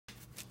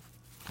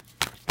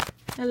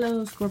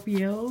Hello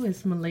Scorpio,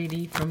 it's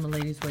Maladys from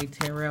Maladys Way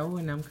Tarot,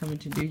 and I'm coming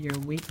to do your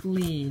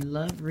weekly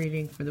love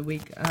reading for the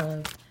week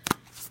of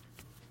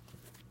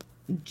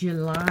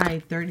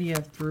July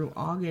 30th through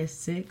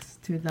August 6th,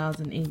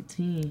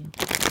 2018.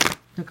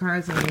 The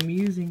cards I am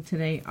using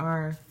today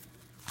are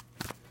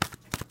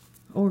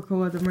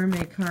Oracle of the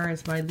Mermaid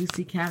cards by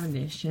Lucy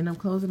Cavendish, and I'm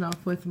closing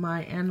off with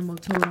my Animal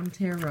Totem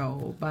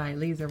Tarot by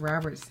Lisa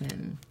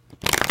Robertson.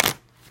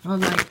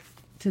 I'd like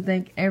to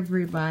thank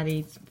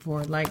everybody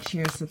for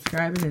sharing,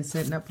 subscribing, and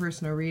setting up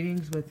personal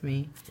readings with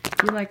me.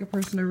 If you like a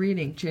personal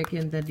reading, check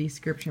in the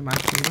description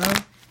box below.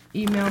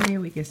 Email me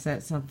and we can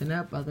set something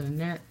up. Other than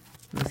that,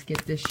 let's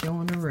get this show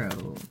on the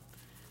road.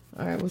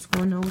 Alright, what's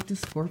going on with the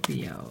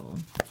Scorpio?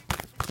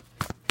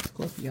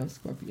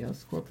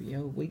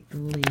 Scorpio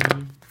weekly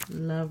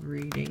love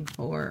reading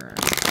for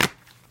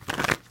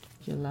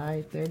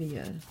July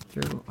 30th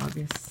through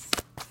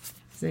August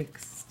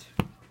 6th.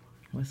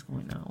 What's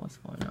going on?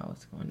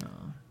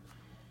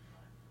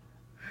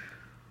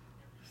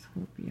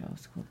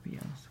 Scorpio.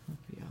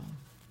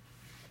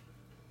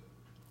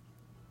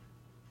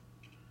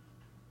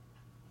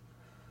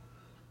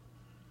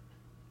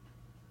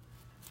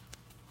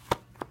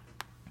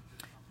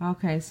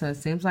 Okay, so it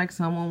seems like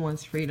someone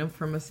wants freedom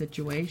from a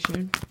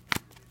situation.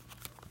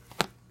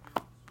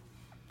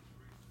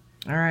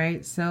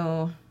 Alright,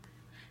 so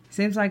it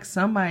seems like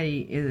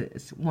somebody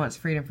wants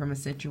freedom from a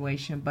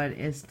situation, but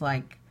it's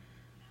like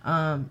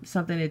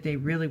something that they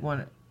really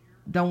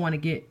don't want to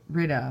get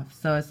rid of.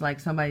 So it's like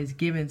somebody's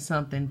giving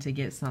something to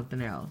get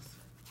something else.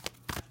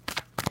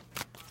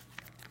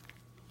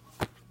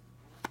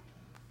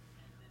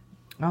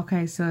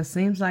 Okay, so it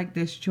seems like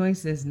this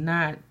choice is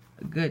not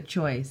a good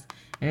choice,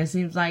 and it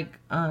seems like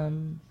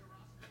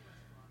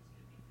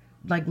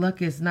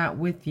luck is not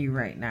with you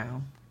right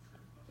now.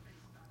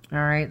 All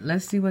right,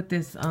 let's see what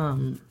this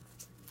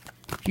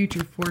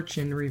future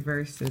fortune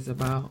reverse is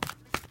about.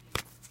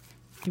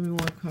 Give me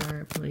one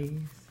card, please.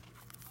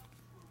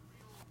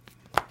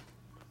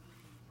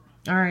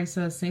 Alright,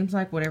 so it seems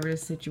like whatever the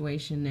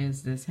situation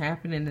is that's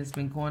happening has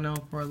been going on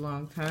for a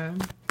long time.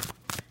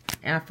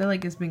 And I feel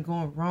like it's been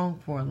going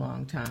wrong for a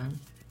long time.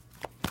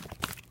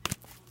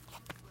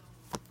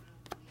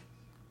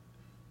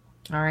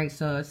 Alright,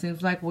 so it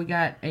seems like we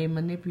got a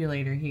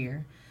manipulator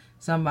here.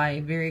 Somebody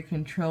very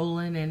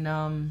controlling,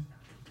 and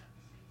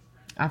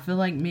I feel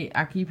like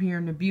I keep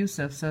hearing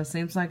abusive, so it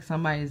seems like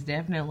somebody is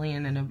definitely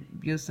in an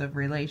abusive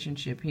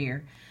relationship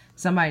here.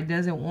 Somebody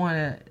doesn't want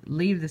to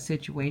leave the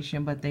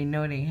situation, but they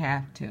know they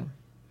have to.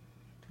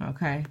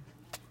 Okay.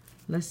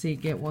 Let's see,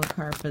 get one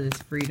card for this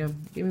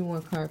freedom. Give me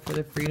one card for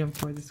the freedom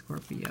for the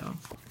Scorpio.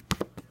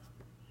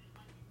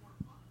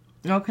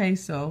 Okay,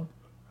 so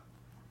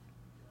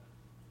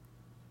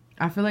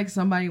I feel like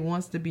somebody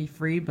wants to be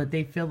free, but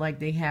they feel like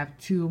they have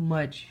too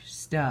much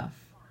stuff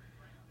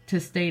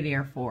to stay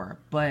there for.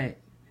 But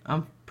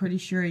I'm pretty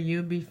sure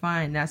you'll be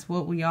fine. That's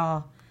what we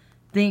all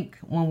think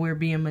when we're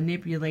being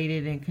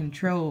manipulated and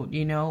controlled.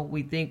 You know,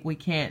 we think we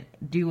can't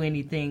do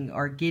anything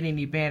or get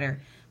any better,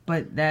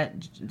 but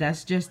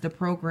that's just the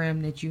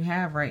program that you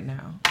have right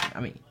now. I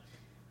mean,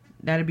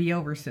 that'll be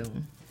over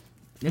soon,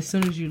 as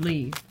soon as you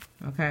leave.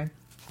 Okay.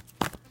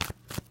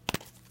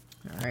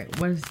 All right,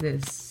 what is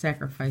this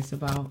sacrifice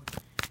about?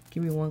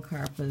 Give me one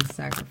card for the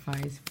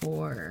sacrifice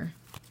for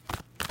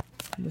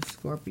the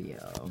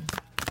Scorpio.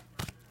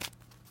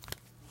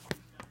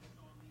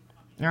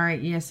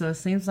 Alright, yeah, so it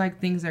seems like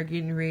things are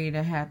getting ready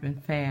to happen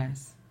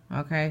fast.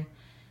 Okay?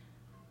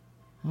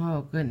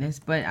 Oh, goodness.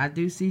 But I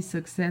do see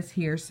success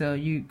here. So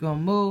you're going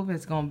to move.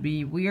 It's going to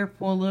be weird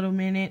for a little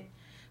minute.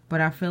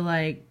 But I feel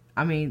like,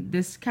 I mean,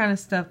 this kind of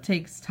stuff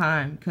takes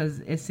time. Because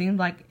it seems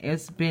like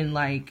it's been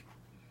like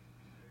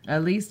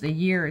at least a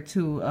year or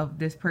two of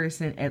this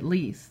person at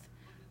least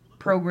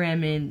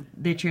programming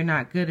that you're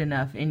not good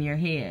enough in your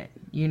head,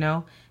 you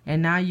know,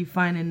 and now you're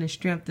finding the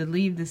strength to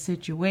leave the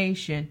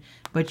situation,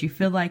 but you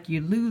feel like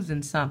you're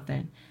losing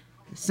something.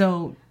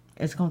 So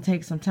it's going to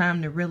take some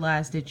time to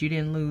realize that you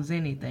didn't lose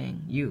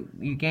anything. You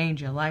gained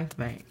your life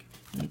back.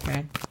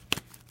 Okay.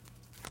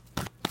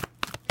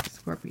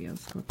 Scorpio.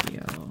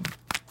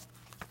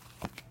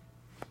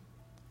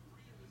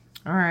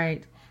 All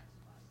right.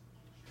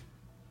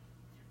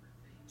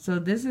 So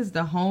this is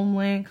the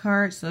homeland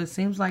card. So it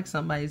seems like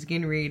somebody's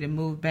getting ready to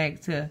move back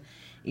to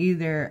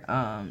either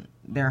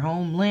their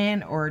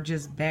homeland or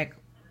just back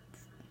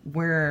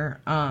where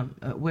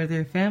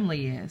their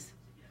family is.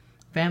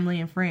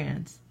 Family and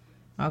friends.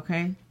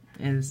 Okay?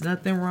 And there's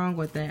nothing wrong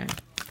with that.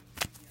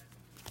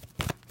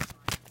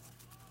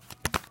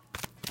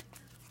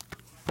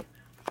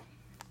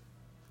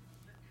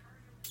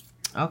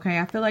 Okay,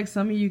 I feel like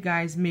some of you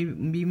guys may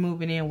be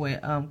moving in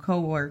with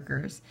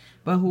co-workers.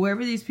 But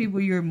whoever these people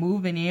you're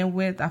moving in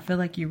with, I feel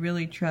like you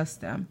really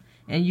trust them.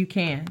 And you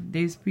can.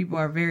 These people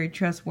are very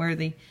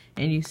trustworthy.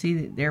 And you see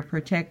that they're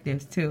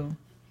protective too.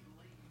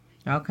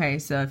 Okay,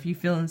 so if you're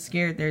feeling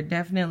scared, they're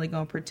definitely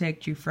going to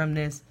protect you from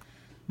this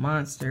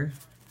monster.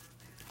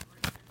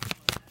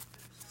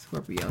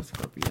 Scorpio.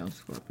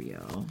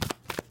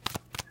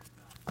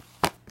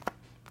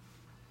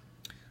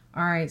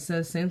 All right, so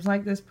it seems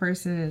like this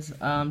person is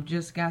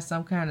just got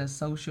some kind of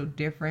social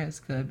difference.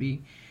 Could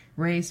be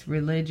race,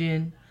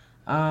 religion,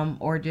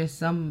 or just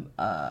some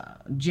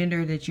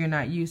gender that you're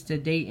not used to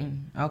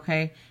dating.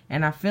 Okay,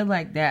 and I feel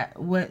like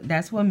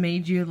that's what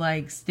made you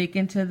like stick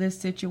into this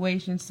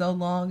situation so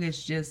long.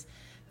 It's just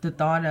the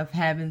thought of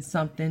having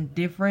something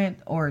different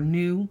or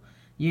new,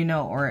 you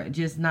know, or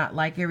just not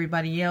like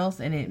everybody else,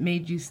 and it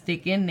made you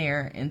stick in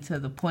there until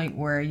the point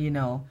where, you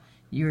know,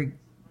 you're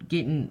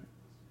getting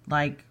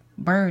like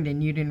burned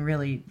and you didn't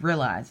really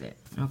realize it.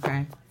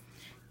 Okay,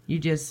 you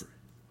just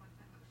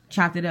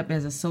chopped it up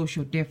as a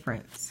social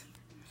difference.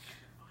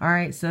 All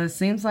right, so it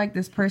seems like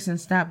this person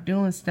stopped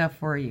doing stuff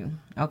for you.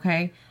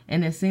 Okay,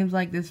 and it seems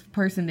like this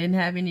person didn't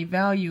have any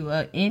value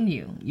in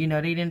you. You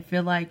know, they didn't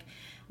feel like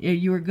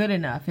you were good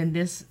enough, and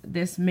this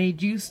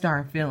made you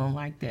start feeling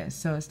like this.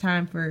 So it's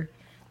time for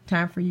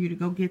you to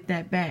go get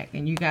that back,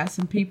 and you got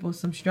some people,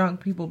 some strong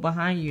people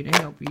behind you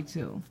to help you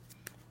too.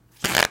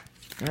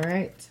 All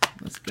right,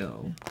 let's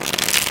go.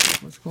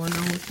 What's going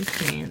on with the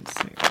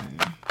Cancer?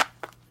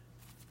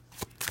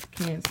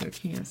 Cancer.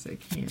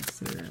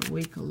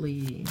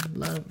 Weekly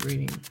love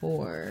reading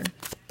for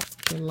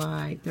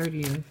July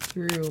 30th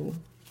through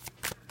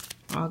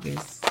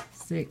August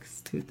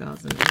 6th,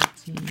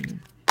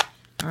 2018.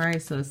 All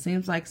right, so it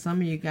seems like some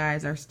of you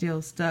guys are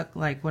still stuck.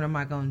 Like, what am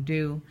I going to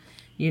do,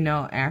 you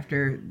know,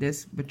 after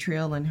this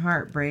betrayal and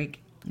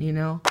heartbreak, you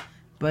know?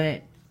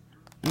 But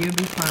you'll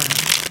be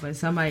fine. But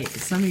some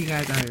of you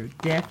guys are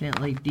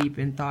definitely deep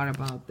in thought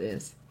about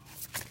this.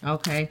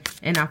 Okay,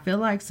 and I feel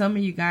like some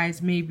of you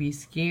guys may be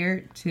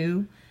scared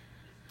too,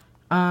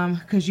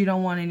 because you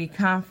don't want any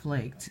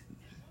conflict.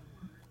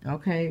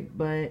 Okay,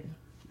 but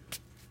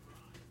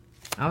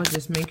I would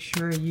just make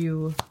sure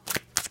you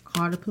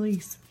call the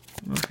police.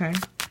 Okay,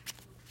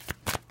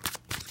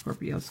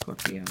 Scorpio.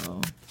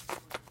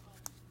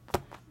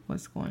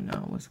 What's going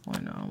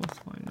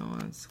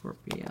on?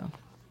 Scorpio.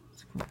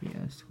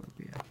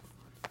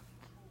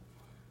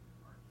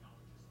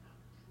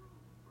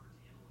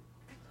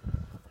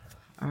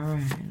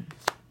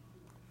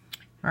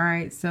 All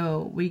right,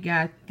 so we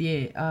got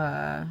the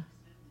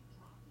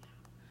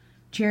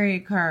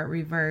Chariot card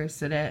reversed,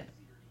 so that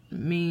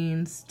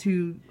means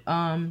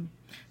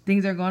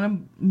things are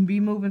going to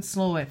be moving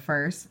slow at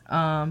first,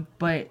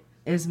 but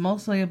it's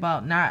mostly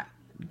about not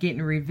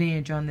getting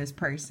revenge on this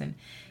person.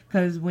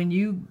 Because when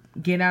you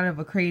get out of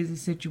a crazy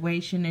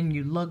situation and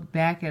you look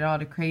back at all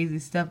the crazy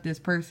stuff this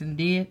person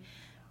did,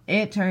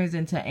 it turns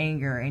into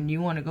anger, and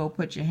you want to go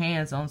put your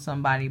hands on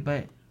somebody,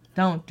 but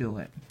don't do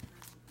it.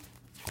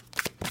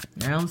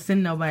 I don't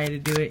send nobody to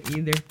do it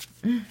either.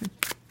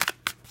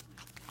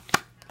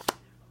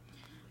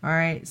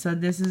 Alright, so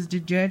this is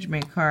the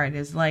Judgment card.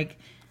 It's like,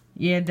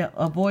 yeah,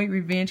 avoid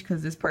revenge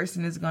because this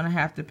person is going to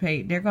have to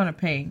pay. They're going to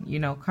pay. You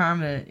know,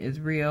 karma is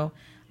real.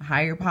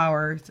 Higher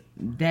powers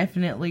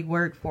definitely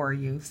work for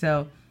you.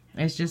 So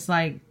it's just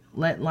like,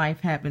 let life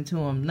happen to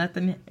them.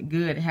 Nothing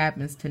good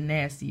happens to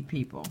nasty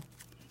people.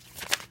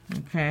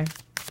 Okay.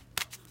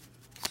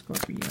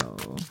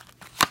 Scorpio.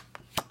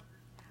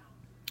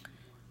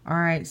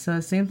 Alright, so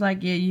it seems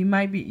like, yeah,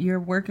 you're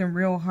working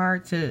real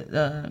hard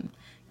to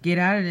get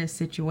out of this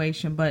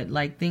situation, but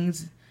like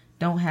things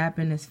don't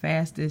happen as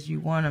fast as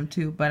you want them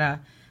to. But I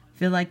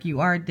feel like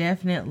you are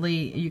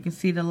definitely, you can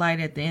see the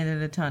light at the end of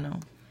the tunnel.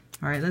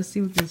 Alright, let's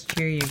see what this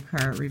Chariot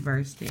card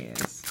reversed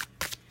is.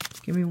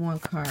 Give me one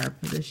card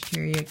for this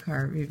Chariot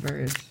card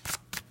reversed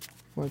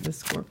for the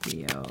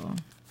Scorpio.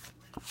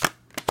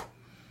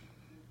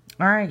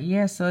 Alright,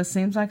 yeah, so it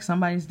seems like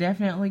somebody's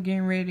definitely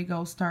getting ready to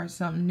go start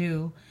something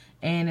new.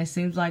 And it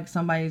seems like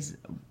somebody's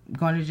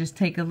going to just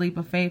take a leap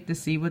of faith to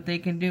see what they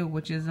can do,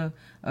 which is a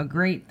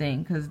great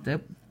thing. Because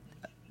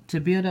to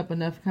build up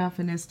enough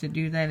confidence to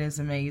do that is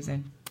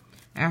amazing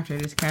after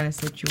this kind of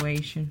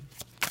situation.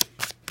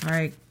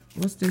 Alright,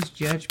 what's this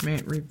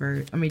Judgment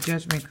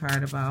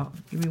card about?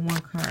 Give me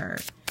one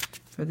card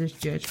for this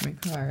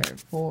Judgment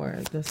card for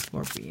the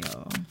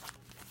Scorpio.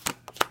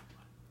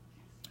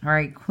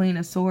 Alright, Queen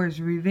of Swords,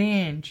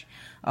 revenge.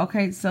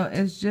 Okay, so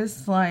it's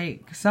just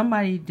like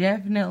somebody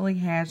definitely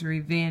has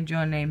revenge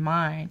on their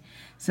mind.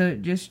 So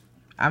just,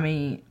 I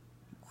mean,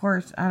 of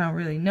course, I don't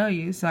really know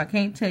you, so I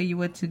can't tell you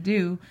what to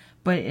do.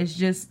 But it's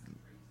just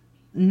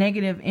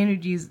negative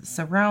energies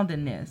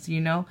surrounding this,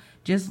 you know.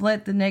 Just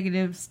let the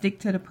negative stick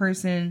to the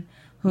person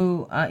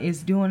who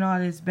is doing all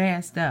this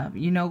bad stuff,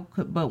 you know.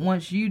 But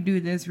once you do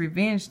this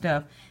revenge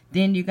stuff,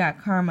 then you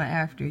got karma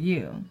after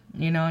you.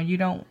 You know, you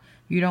don't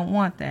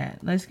want that.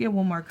 Let's get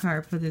one more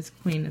card for this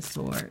Queen of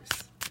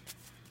Swords.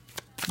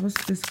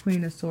 What's this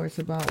Queen of Swords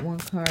about? One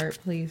card,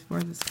 please,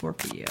 for the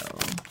Scorpio.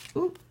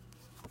 Ooh.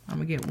 I'm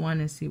going to get one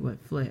and see what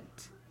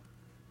flipped.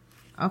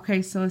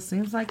 Okay, so it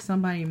seems like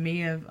somebody may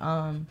have,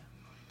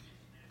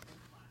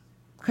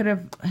 could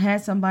have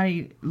had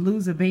somebody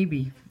lose a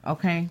baby,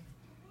 okay?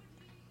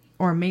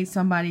 Or made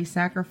somebody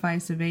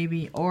sacrifice a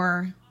baby.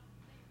 Or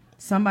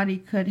somebody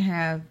could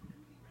have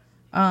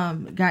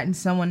gotten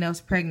someone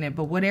else pregnant.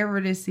 But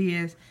whatever this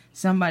is,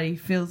 somebody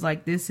feels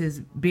like this is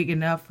big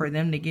enough for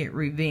them to get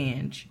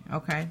revenge.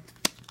 Okay.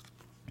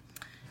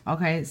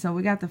 Okay, so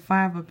we got the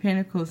Five of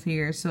Pentacles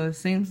here. So it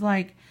seems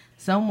like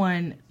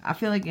someone, I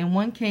feel like in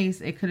one case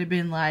it could have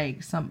been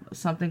like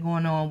something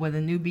going on with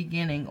a new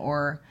beginning,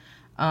 or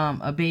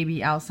a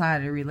baby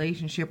outside a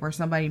relationship, or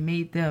somebody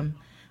made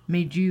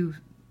you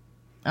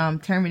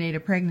terminate a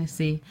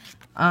pregnancy.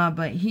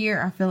 But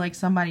here I feel like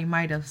somebody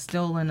might have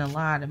stolen a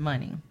lot of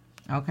money.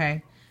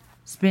 Okay,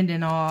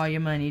 spending all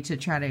your money to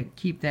try to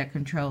keep that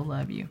control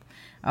of you.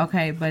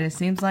 Okay, but it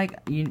seems like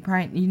you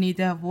need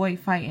to avoid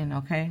fighting.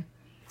 Okay.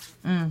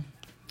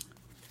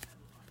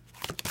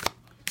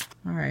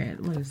 Alright,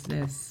 what is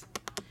this?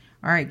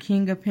 Alright,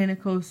 King of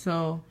Pentacles.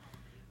 So,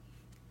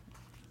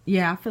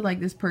 yeah, I feel like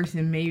this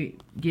person may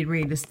get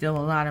ready to steal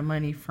a lot of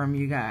money from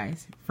you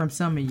guys. From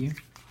some of you.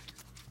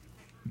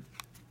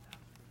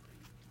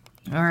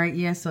 Alright,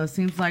 yeah, so it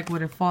seems like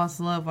with a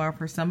false love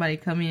offer, somebody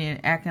coming in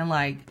and acting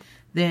like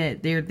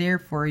that they're there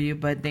for you,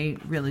 but they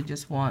really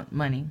just want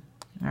money.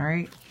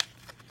 Alright.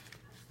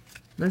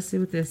 Let's see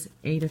what this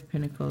Eight of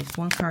Pentacles.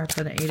 One card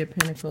for the Eight of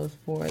Pentacles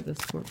for the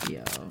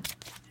Scorpio.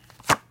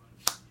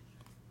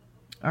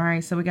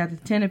 Alright, so we got the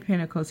Ten of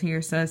Pentacles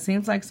here. So it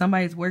seems like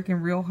somebody's working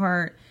real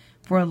hard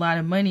for a lot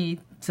of money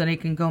so they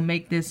can go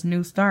make this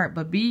new start.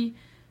 But be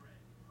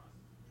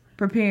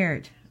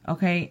prepared,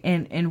 okay?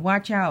 And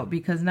watch out,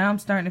 because now I'm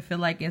starting to feel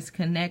like it's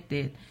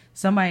connected.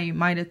 Somebody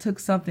might have took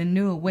something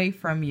new away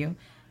from you.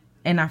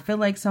 And I feel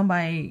like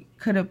somebody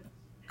could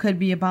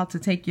be about to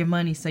take your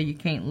money so you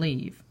can't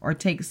leave, or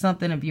take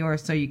something of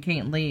yours so you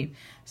can't leave.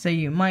 So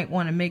you might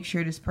want to make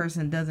sure this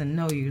person doesn't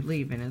know you're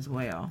leaving as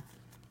well.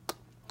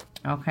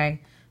 Okay.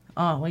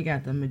 Oh, we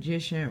got the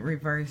Magician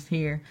reversed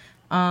here.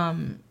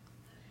 The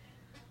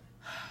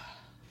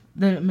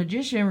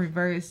Magician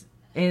reverse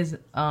is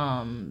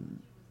a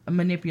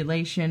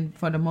manipulation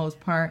for the most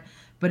part,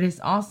 but it's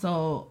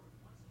also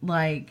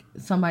like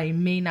somebody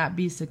may not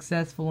be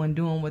successful in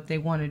doing what they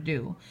want to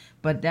do.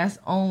 But that's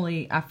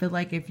only, I feel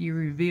like if you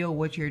reveal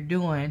what you're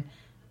doing,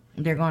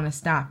 they're going to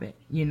stop it,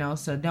 you know.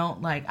 So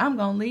don't like, I'm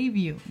going to leave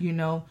you, you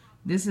know.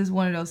 This is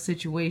one of those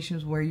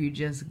situations where you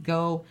just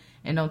go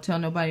and don't tell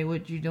nobody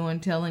what you're doing,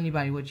 tell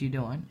anybody what you're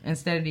doing.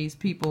 Instead of these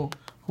people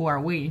who are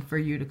waiting for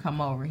you to come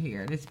over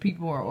here. These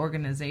people or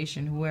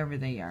organization, whoever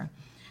they are.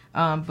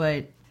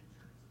 But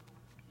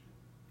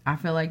I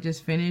feel like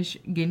just finish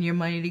getting your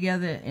money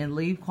together and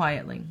leave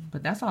quietly.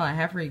 But that's all I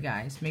have for you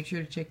guys. Make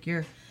sure to check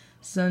your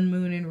sun,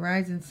 moon, and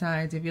rising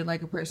signs. If you'd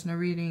like a personal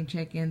reading,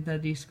 check in the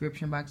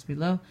description box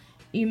below.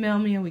 Email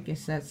me and we can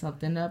set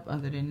something up.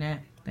 Other than that,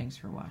 thanks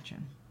for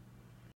watching.